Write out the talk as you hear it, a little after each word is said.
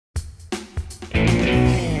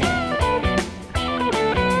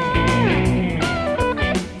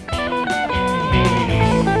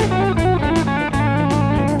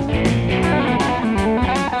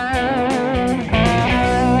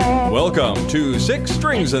to Six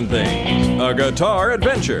Strings and Things, a guitar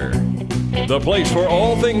adventure. The place for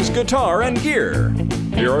all things guitar and gear.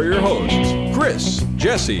 Here are your hosts, Chris,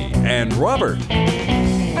 Jesse, and Robert.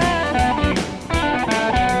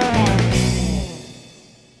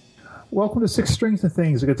 Welcome to Six Strings and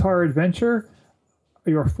Things, a guitar adventure,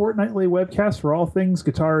 your fortnightly webcast for all things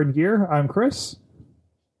guitar and gear. I'm Chris.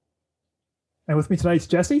 And with me tonight's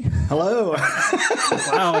Jesse. Hello.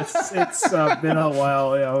 Wow, it's been a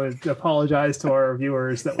while. I apologize to our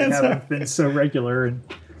viewers that we haven't been so regular and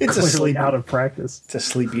it's clearly out of practice. It's a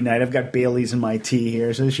sleepy night. I've got Bailey's in my tea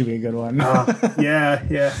here, so this should be a good one.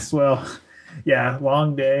 Yes. Well, yeah,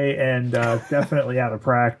 long day and definitely out of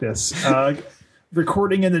practice.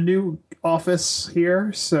 Recording in the new office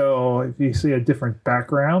here, so if you see a different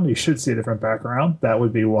background, you should see a different background. That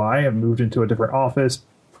would be why. I moved into a different office,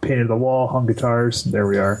 painted the wall, hung guitars. There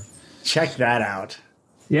we are. Check that out.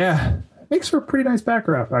 Yeah. Makes for a pretty nice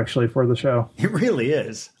background, actually, for the show. It really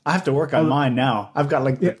is. I have to work on mine now. I've got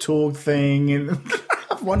like the tool thing and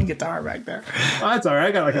one guitar back there. Well, that's all right.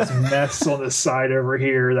 I got like this mess on this side over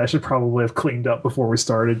here that I should probably have cleaned up before we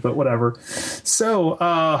started, but whatever. So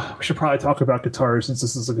we should probably talk about guitars since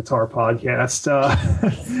this is a guitar podcast.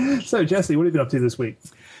 So Jesse, what have you been up to this week?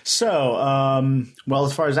 So, well,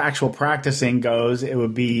 as far as actual practicing goes, it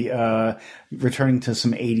would be returning to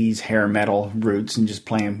some 80s hair metal roots and just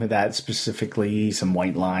playing with that, specifically some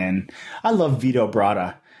White Lion. I love Vito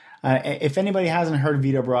Bratta. If anybody hasn't heard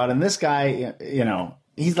Vito Bratta, and this guy, you know,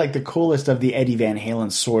 he's like the coolest of the Eddie Van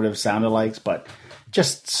Halen sort of sound-alikes, but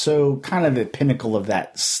just so kind of the pinnacle of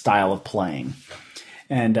that style of playing.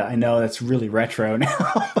 And I know that's really retro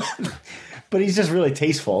now, but he's just really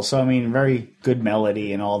tasteful. So, I mean, very good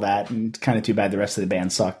melody and all that. And it's kind of too bad the rest of the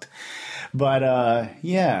band sucked. But,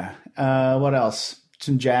 what else?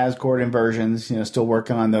 Some jazz chord inversions, you know, still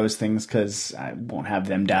working on those things because I won't have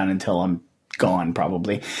them down until I'm gone,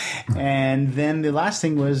 probably. And then the last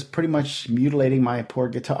thing was pretty much mutilating my poor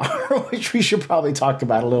guitar, which we should probably talk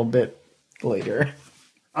about a little bit later.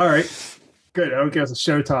 All right. Good. I would guess a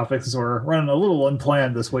show topic because we're running a little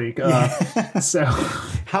unplanned this week. So,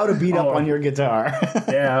 how to beat up on your guitar?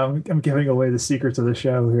 Yeah, I'm giving away the secrets of the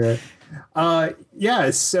show here.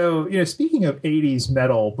 So speaking of 80s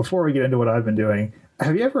metal, before we get into what I've been doing,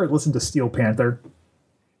 have you ever listened to Steel Panther?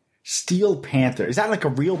 Steel Panther, is that like a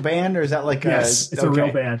real band or is that like it's a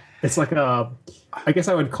real band? It's like I guess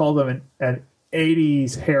I would call them an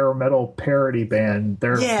 80s hair metal parody band.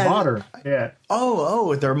 They're modern. Yeah.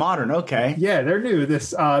 Oh, they're modern. Okay. Yeah, they're new.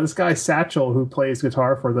 This guy Satchel, who plays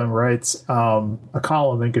guitar for them, writes a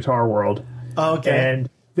column in Guitar World. Okay. And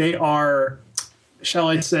they are, shall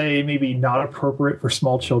I say, maybe not appropriate for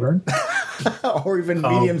small children. Or even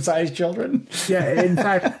medium-sized children. Yeah, in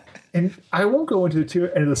fact, and I won't go into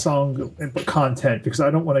the song content because I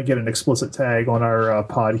don't want to get an explicit tag on our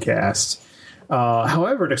podcast.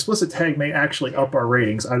 However, an explicit tag may actually up our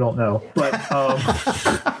ratings. I don't know, but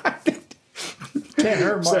can't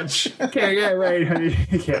hurt much. You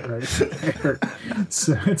can't hurt.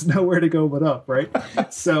 So it's nowhere to go but up, right?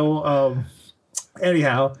 So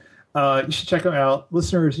anyhow, you should check them out,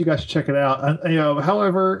 listeners. You guys should check it out.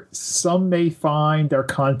 However, some may find their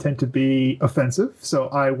content to be offensive, so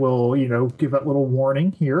I will, give that little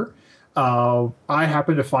warning here. I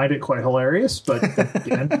happen to find it quite hilarious, but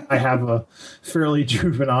again, I have a fairly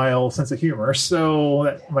juvenile sense of humor, so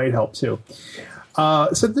that might help too.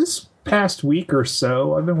 So this past week or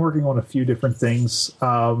so, I've been working on a few different things.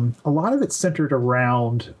 A lot of it's centered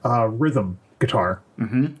around rhythm guitar,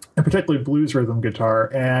 and particularly blues rhythm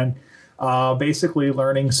guitar, and basically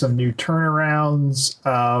learning some new turnarounds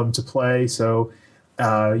to play. So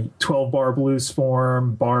 12-bar blues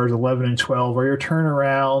form, bars 11 and 12 are your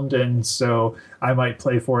turnaround. And so I might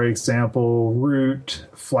play, for example, root,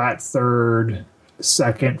 flat third,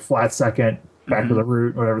 second, flat second, back to the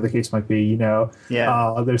root, whatever the case might be,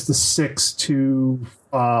 Yeah. There's the 6-2,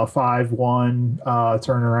 5-1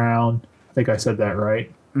 turnaround. I think I said that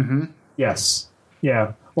right. Mm-hmm. Yes.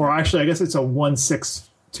 Yeah. Or actually, I guess it's a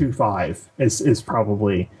 1-6-2-5 is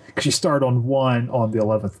probably... because you start on 1 on the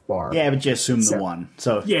 11th bar. Yeah, but you assume the 1.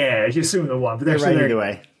 So yeah, you assume the 1. But they're right either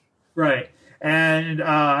way. Right. And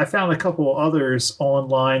I found a couple others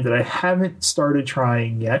online that I haven't started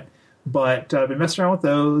trying yet, but I've been messing around with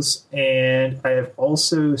those. And I have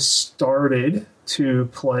also started to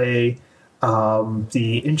play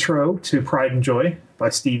the intro to Pride and Joy by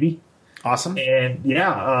Stevie. Awesome. And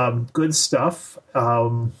good stuff.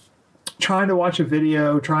 Trying to watch a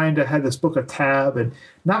video, trying to have this book a tab, and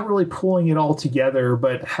not really pulling it all together,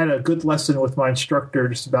 but had a good lesson with my instructor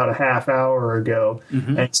just about a half hour ago,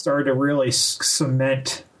 and started to really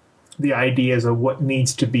cement the ideas of what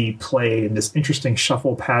needs to be played in this interesting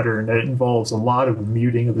shuffle pattern that involves a lot of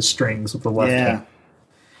muting of the strings with the left hand.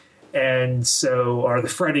 And so, or the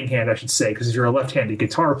fretting hand, I should say, because if you're a left-handed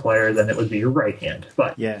guitar player, then it would be your right hand.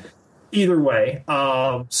 But either way,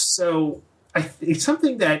 so it's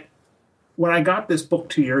something that when I got this book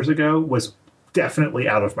 2 years ago was definitely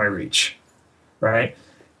out of my reach, right?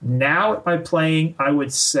 Now at my playing, I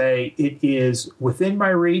would say it is within my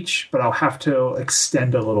reach, but I'll have to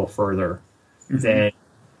extend a little further than,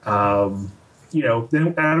 than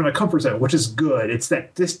out of my comfort zone, which is good. It's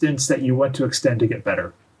that distance that you want to extend to get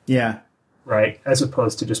better. Yeah. Right. As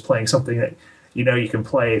opposed to just playing something that, you can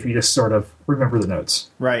play if you just sort of remember the notes.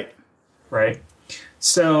 Right. Right.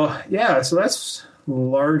 So, so that's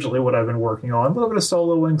largely what I've been working on. A little bit of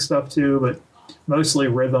soloing stuff too, but mostly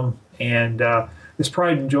rhythm. And this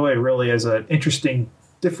Pride and Joy really is an interesting,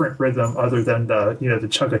 different rhythm other than the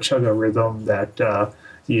chugga chugga rhythm that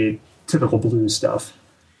the typical blues stuff.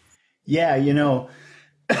 Yeah.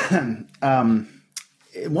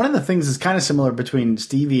 One of the things that's kind of similar between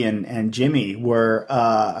Stevie and Jimmy were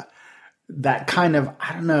that kind of,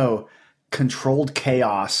 controlled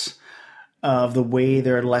chaos of the way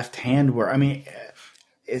their left hand were. I mean,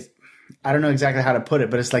 I don't know exactly how to put it,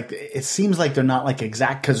 but it's like, it seems like they're not like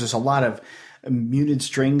exact because there's a lot of muted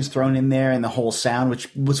strings thrown in there and the whole sound,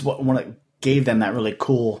 which was what gave them that really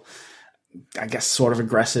cool, I guess, sort of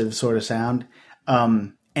aggressive sort of sound.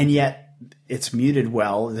 And yet, it's muted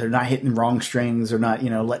well. They're not hitting wrong strings. They're not,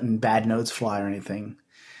 letting bad notes fly or anything.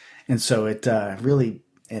 And so it really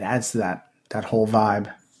adds to that whole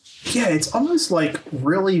vibe. Yeah, it's almost like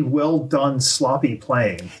really well done sloppy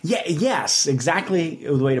playing. Yeah, yes, exactly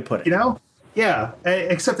the way to put it. Yeah,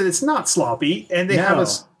 except that it's not sloppy, and they have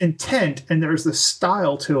this intent, and there's this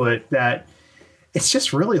style to it that it's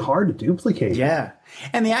just really hard to duplicate. Yeah,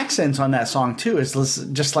 and the accents on that song too is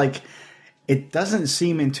just like, it doesn't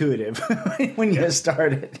seem intuitive when you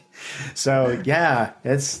start it. So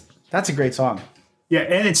that's a great song. Yeah,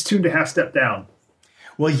 and it's tuned to half step down.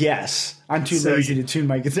 Well, yes, I'm too lazy to tune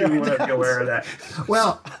my guitar. You want to be aware of that.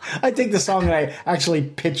 Well, I take the song and I actually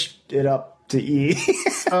pitched it up to E.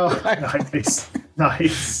 Oh, nice.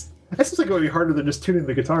 That seems like it would be harder than just tuning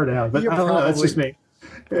the guitar down. But I don't know. That's just me.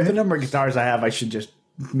 The number of guitars I have, I should just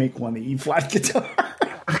make one the E flat guitar.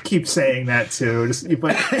 I keep saying that too,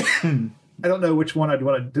 but I don't know which one I'd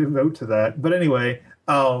want to devote to that. But anyway,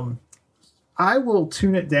 I will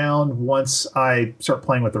tune it down once I start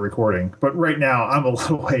playing with the recording. But right now, I'm a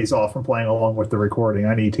little ways off from playing along with the recording.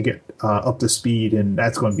 I need to get up to speed, and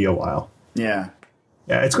that's going to be a while. Yeah.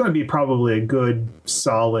 Yeah, it's going to be probably a good,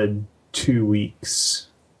 solid 2 weeks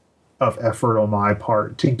of effort on my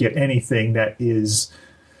part to get anything that is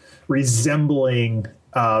resembling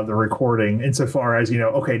the recording insofar as,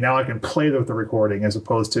 okay, now I can play with the recording as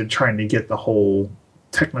opposed to trying to get the whole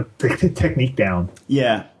technique down.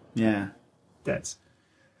 Yeah, yeah. That's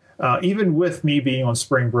even with me being on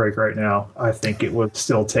spring break right now, I think it would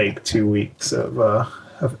still take 2 weeks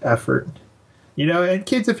of effort. And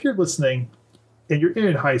kids, if you're listening and you're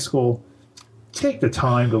in high school, take the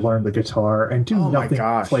time to learn the guitar and do nothing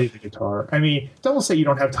but play the guitar. I mean, don't say you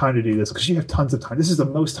don't have time to do this because you have tons of time. This is the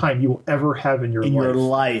most time you will ever have in your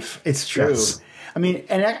life. It's true. Yes. I mean,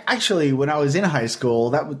 and actually, when I was in high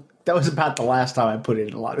school, that was about the last time I put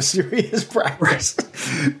in a lot of serious practice.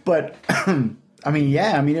 But, I mean,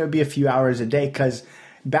 it would be a few hours a day because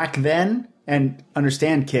back then, and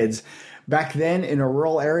understand, kids, back then in a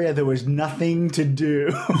rural area, there was nothing to do.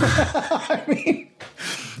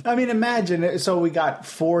 I mean, imagine. So we got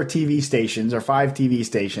 4 TV stations or 5 TV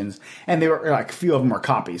stations, and they were like a few of them were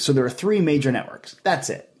copies. So there were 3 major networks. That's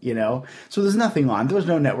it, So there's nothing on. There was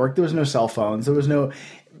no network. There was no cell phones. There was no.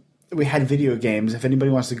 We had video games. If anybody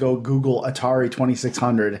wants to go Google Atari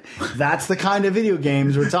 2600, that's the kind of video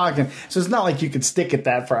games we're talking. So it's not like you could stick at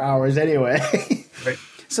that for hours anyway. Right.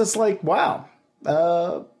 So it's like, wow,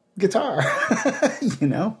 guitar,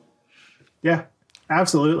 Yeah.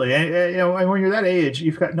 Absolutely. And when you're that age,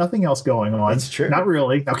 you've got nothing else going on. That's true. Not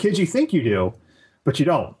really. Now, kids, you think you do, but you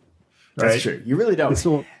don't. Right? That's true. You really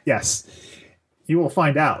don't. Yes. You will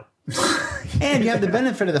find out. And you have the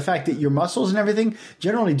benefit of the fact that your muscles and everything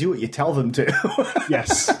generally do what you tell them to.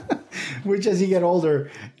 Yes. Which, as you get older,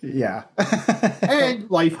 and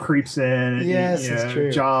life creeps in. Yes, it's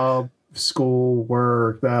true. Job, school,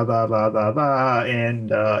 work, blah, blah, blah, blah, blah.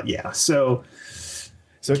 And, So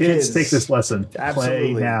kids, take this lesson.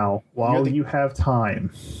 Absolutely. Play now while you have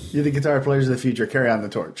time. You're the guitar players of the future. Carry on the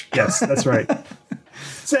torch. Yes, that's right.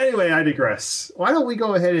 So anyway, I digress. Why don't we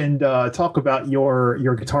go ahead and talk about your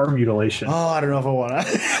guitar mutilation? Oh, I don't know if I want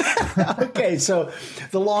to. Okay, so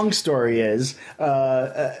the long story is,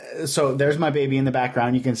 so there's my baby in the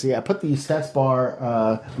background. You can see I put the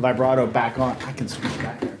Stetsbar vibrato back on. I can switch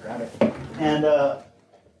back there, grab it. And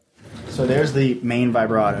so there's the main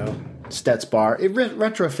vibrato Stetsbar. It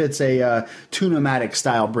retrofits a Tune-O-Matic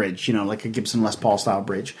style bridge, like a Gibson Les Paul style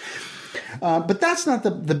bridge. But that's not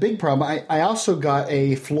the big problem. I also got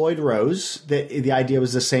a Floyd Rose. The idea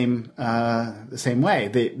was the same way.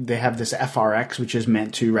 They have this FRX, which is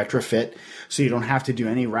meant to retrofit, so you don't have to do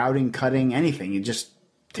any routing, cutting, anything. You just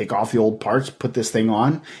take off the old parts, put this thing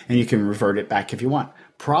on, and you can revert it back if you want.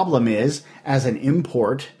 Problem is, as an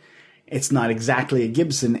import, it's not exactly a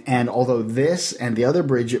Gibson, and although this and the other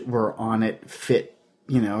bridge were on it fit,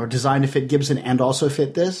 or designed to fit Gibson and also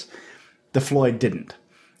fit this, the Floyd didn't.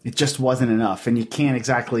 It just wasn't enough, and you can't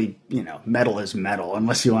exactly, metal is metal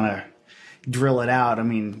unless you want to drill it out.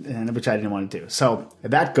 Which I didn't want to do. So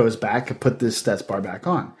that goes back. I put this Stetsbar back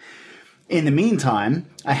on. In the meantime,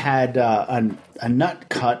 I had a nut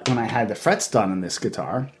cut when I had the frets done on this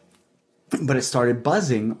guitar, but it started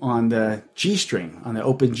buzzing on the G string, on the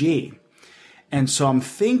open G. And so I'm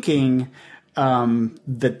thinking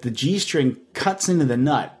that the G string cuts into the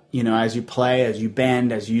nut, as you play, as you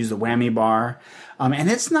bend, as you use the whammy bar.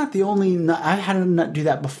 And it's not the only nut. I had a nut do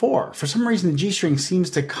that before. For some reason, the G string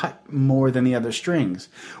seems to cut more than the other strings,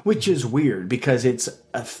 which is weird because it's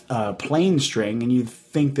a plain string, and you'd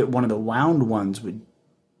think that one of the wound ones would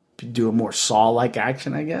do a more saw-like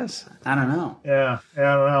action, I guess. I don't know. Yeah, I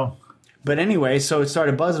don't know. But anyway, so it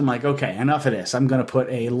started buzzing. I'm like, okay, enough of this. I'm going to put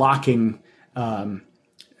a locking nut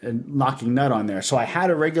on there. So I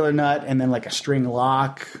had a regular nut and then like a string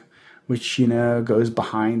lock, which, goes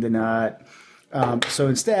behind the nut. So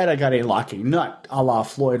instead, I got a locking nut a la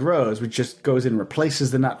Floyd Rose, which just goes in and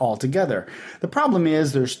replaces the nut altogether. The problem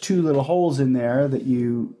is there's two little holes in there that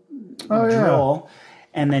you drill,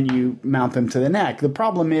 and then you mount them to the neck. The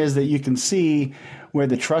problem is that you can see where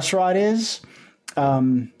the truss rod is.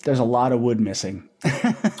 There's a lot of wood missing.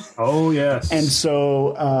 Oh, yes. And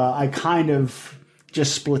so I kind of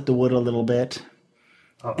just split the wood a little bit,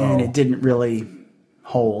 and it didn't really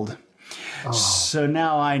hold. Oh. So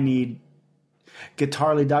now I need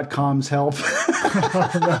Guitarly.com's help.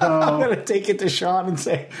 Oh, no. I'm going to take it to Sean and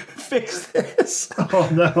say, fix this. Oh,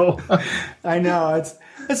 no. I know.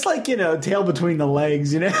 It's like, tail between the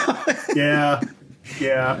legs, Yeah.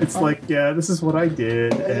 Yeah. It's like, this is what I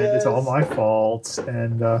did, and it's all my fault,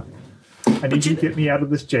 and I need you to get me out of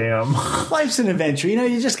this jam. Life's an adventure.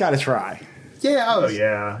 You just got to try. Yeah. Oh,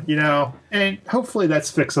 yeah. And hopefully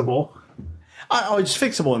that's fixable. Oh, it's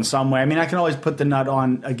fixable in some way. I can always put the nut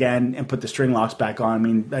on again and put the string locks back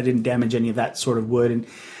on. I didn't damage any of that sort of wood. And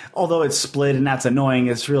although it's split and that's annoying,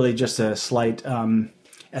 it's really just a slight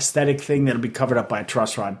aesthetic thing that'll be covered up by a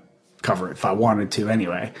truss rod cover if I wanted to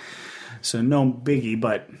anyway. So no biggie,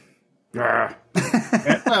 but...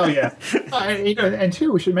 Oh, yeah. And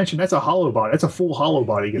too, we should mention that's a hollow body. That's a full hollow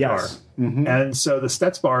body guitar. Yes. Mm-hmm. And so the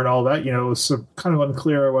Stetsbar and all that, it was kind of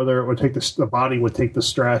unclear whether it would take the body would take the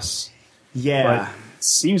stress. Yeah. But it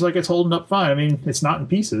seems like it's holding up fine. It's not in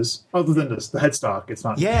pieces, other than the headstock. It's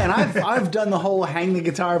not. Yeah, and I've done the whole hang the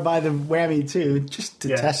guitar by the whammy too, just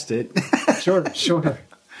to test it. Sure.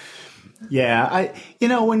 Yeah,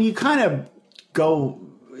 when you kind of go,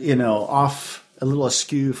 off a little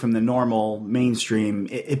askew from the normal mainstream,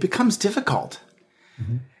 it becomes difficult.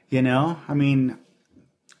 Mm-hmm.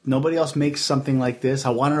 Nobody else makes something like this.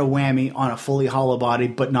 I wanted a whammy on a fully hollow body,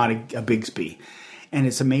 but not a Bigsby. And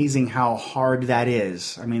it's amazing how hard that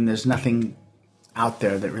is. There's nothing out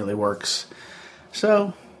there that really works.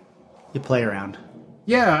 So you play around.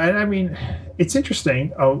 Yeah, and it's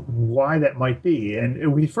interesting why that might be.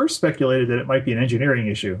 And we first speculated that it might be an engineering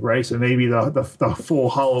issue, right? So maybe the full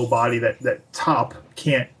hollow body, that top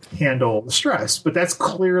can't handle the stress. But that's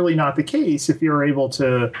clearly not the case if you're able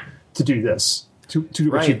to do this, to do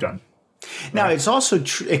what you've done. Now, it's also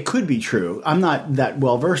it could be true. I'm not that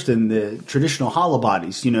well versed in the traditional hollow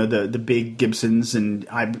bodies, the big Gibsons and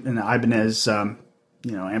Ibanez,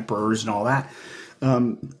 Emperors and all that.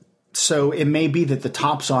 So it may be that the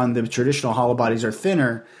tops on the traditional hollow bodies are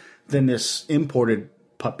thinner than this imported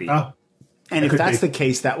puppy. Oh, and if that's the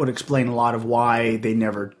case, that would explain a lot of why they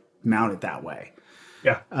never mount it that way.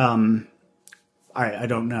 Yeah. I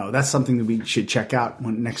don't know. That's something that we should check out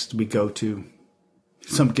when next we go to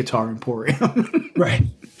some guitar emporium. Right.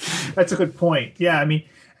 That's a good point. Yeah,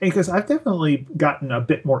 because I've definitely gotten a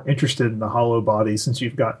bit more interested in the hollow body since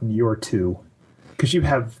you've gotten your two. Because you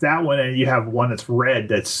have that one and you have one that's red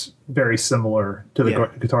that's very similar to the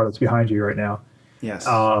guitar that's behind you right now. Yes.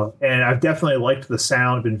 And I've definitely liked the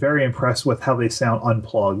sound. Been very impressed with how they sound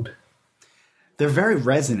unplugged. They're very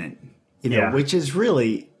resonant, which is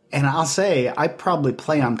really, and I'll say I probably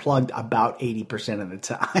play unplugged about 80% of the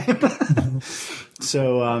time.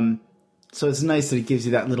 So it's nice that it gives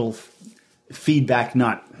you that little feedback,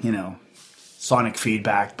 not, sonic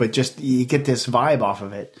feedback, but just you get this vibe off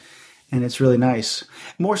of it. And it's really nice.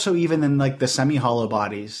 More so even than like the semi-hollow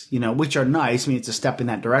bodies, which are nice. I mean, it's a step in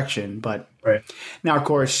that direction. But right. Now, of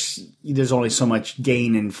course, there's only so much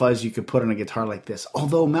gain and fuzz you could put on a guitar like this.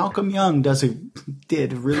 Although Malcolm Young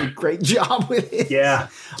did a really great job with it. Yeah.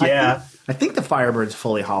 I think the Firebird's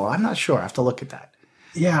fully hollow. I'm not sure. I have to look at that.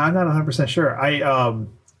 Yeah, I'm not 100% sure.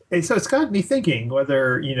 And so it's got me thinking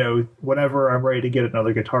whether, whenever I'm ready to get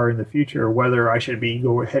another guitar in the future, whether I should be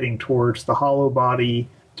heading towards the hollow body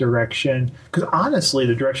direction. Because honestly,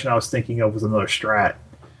 the direction I was thinking of was another Strat.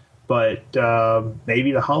 But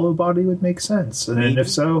maybe the hollow body would make sense. And if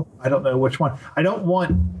so, I don't know which one. I don't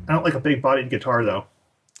like a big bodied guitar, though.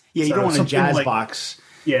 Yeah, you don't want a jazz box.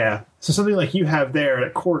 Yeah. So something like you have there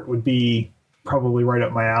at Court would be probably right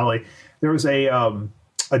up my alley. There was a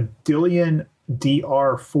Dillion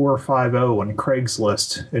DR450 on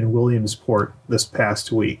Craigslist in Williamsport this past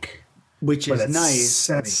week. Which is nice.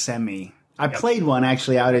 Semi. I played one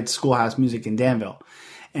actually out at Schoolhouse Music in Danville.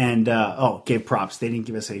 And, gave props. They didn't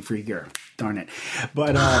give us any free gear. Darn it.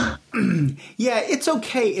 But, yeah, it's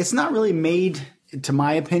okay. It's not really made, to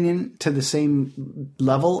my opinion, to the same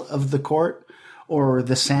level of the Court or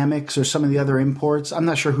the Samix or some of the other imports. I'm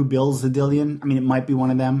not sure who builds the Dillion. I mean, it might be one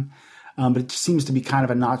of them. But it seems to be kind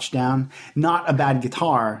of a notch down. Not a bad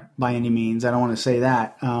guitar by any means. I don't want to say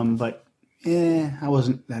that. But I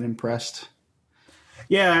wasn't that impressed.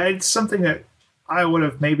 Yeah, it's something that I would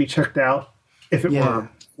have maybe checked out if it were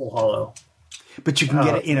full hollow. But you can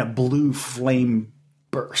get it in a blue flame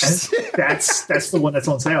burst. That's the one that's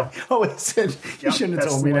on sale. Oh, is it? You shouldn't have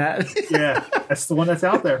told me that. Yeah, that's the one that's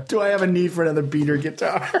out there. Do I have a need for another beater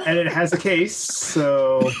guitar? And it has a case,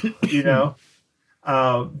 so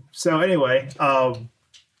so anyway,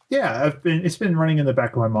 it's been running in the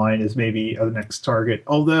back of my mind as maybe the next target.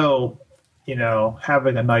 Although,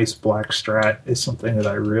 having a nice black Strat is something that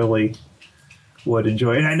I really would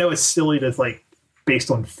enjoy. And I know it's silly to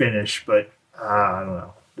based on finish, but I don't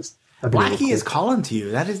know. Blackie is calling to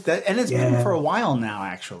you. That is that, and it's been for a while now.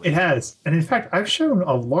 Actually, it has. And in fact, I've shown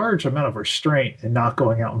a large amount of restraint in not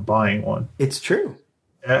going out and buying one. It's true.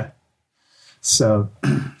 Yeah. So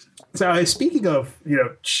speaking of,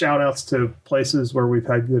 shout outs to places where we've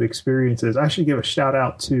had good experiences, I should give a shout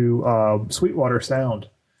out to Sweetwater Sound.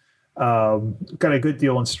 Got a good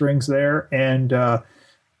deal on strings there. And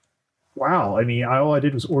wow, I mean, all I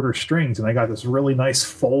did was order strings and I got this really nice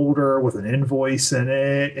folder with an invoice in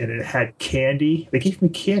it and it had candy. They gave me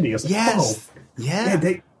candy. I was like, yes. Oh. Yeah.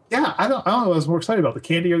 I don't know what I was more excited about, the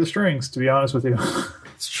candy or the strings, to be honest with you.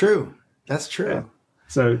 It's true. That's true. Yeah.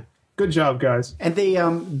 So good job, guys. And they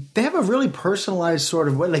have a really personalized sort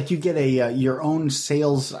of way. Like you get your own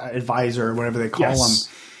sales advisor or whatever they call them.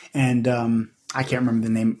 And I can't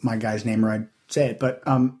remember my guy's name, or I'd say it. But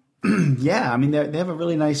yeah, I mean, they have a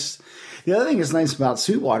really nice. The other thing that's nice about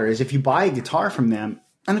Sweetwater is if you buy a guitar from them,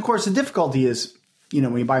 and of course the difficulty is,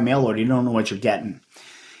 when you buy mail order, you don't know what you're getting.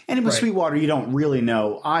 And with Sweetwater, you don't really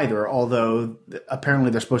know either, although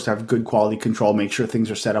apparently they're supposed to have good quality control, make sure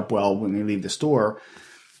things are set up well when they leave the store.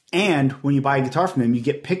 And when you buy a guitar from them, you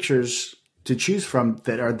get pictures to choose from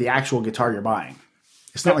that are the actual guitar you're buying.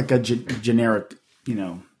 It's not like a generic,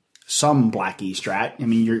 some Blackie Strat. I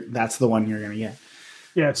mean, that's the one you're going to get.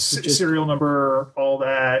 Yeah, serial number, all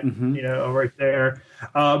that, right there.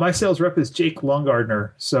 My sales rep is Jake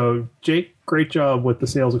Lungardner. So Jake, great job with the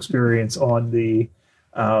sales experience on the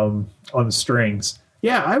strings.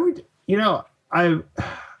 Yeah, I would. I'm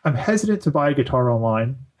hesitant to buy a guitar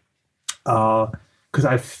online because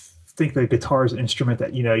I think the guitar is an instrument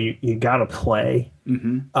that you got to play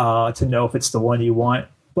to know if it's the one you want.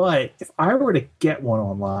 But if I were to get one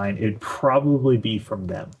online, it'd probably be from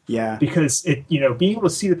them. Yeah. Because being able to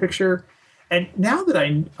see the picture, and now that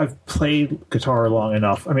I've played guitar long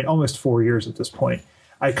enough, I mean, almost 4 years at this point,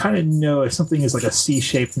 I kind of know if something is like a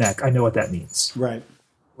C-shaped neck, I know what that means. Right.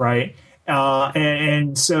 Right.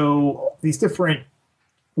 And so these different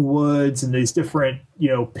woods and these different,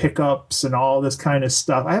 pickups and all this kind of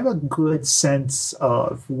stuff, I have a good sense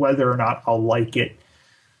of whether or not I'll like it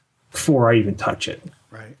before I even touch it.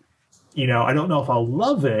 Right. I don't know if I'll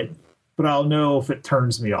love it, but I'll know if it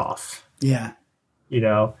turns me off. Yeah.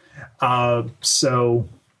 So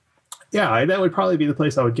yeah, that would probably be the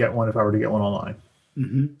place I would get one if I were to get one online.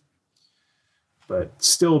 Mm-hmm. But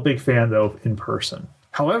still a big fan though in person.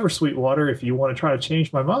 However, Sweetwater, if you want to try to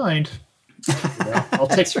change my mind, I'll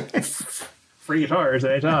take free guitars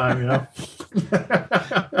anytime,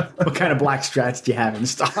 What kind of black strats do you have in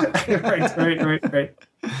stock?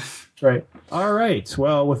 Right. All right.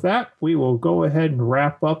 Well, with that, we will go ahead and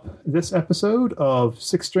wrap up this episode of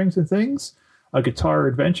Six Strings and Things, a guitar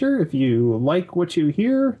adventure. If you like what you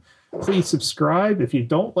hear, please subscribe. If you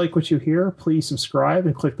don't like what you hear, please subscribe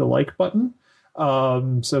and click the like button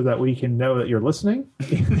so that we can know that you're listening.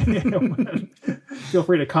 Feel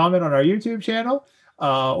free to comment on our YouTube channel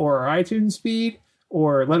or our iTunes feed,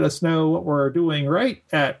 or let us know what we're doing right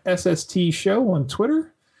at SST Show on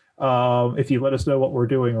Twitter. If you let us know what we're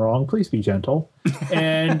doing wrong, please be gentle.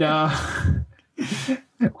 And of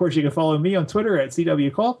course, you can follow me on Twitter at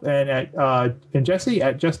CWCulp and Jesse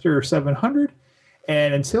at Jester700.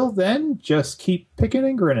 And until then, just keep picking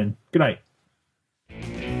and grinning. Good night.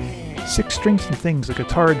 Six Strings and Things, a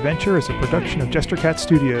guitar adventure, is a production of Jestercat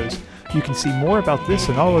Studios. You can see more about this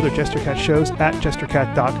and all other Jestercat shows at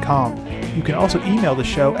jestercat.com. You can also email the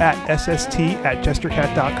show at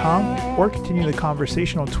sst@jestercat.com or continue the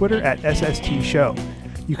conversation on Twitter at SSTshow.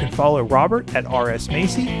 You can follow Robert at RS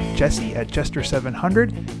Macy, Jesse at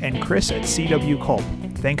Jester700, and Chris at CW Culp.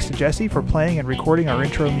 Thanks to Jesse for playing and recording our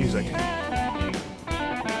intro music.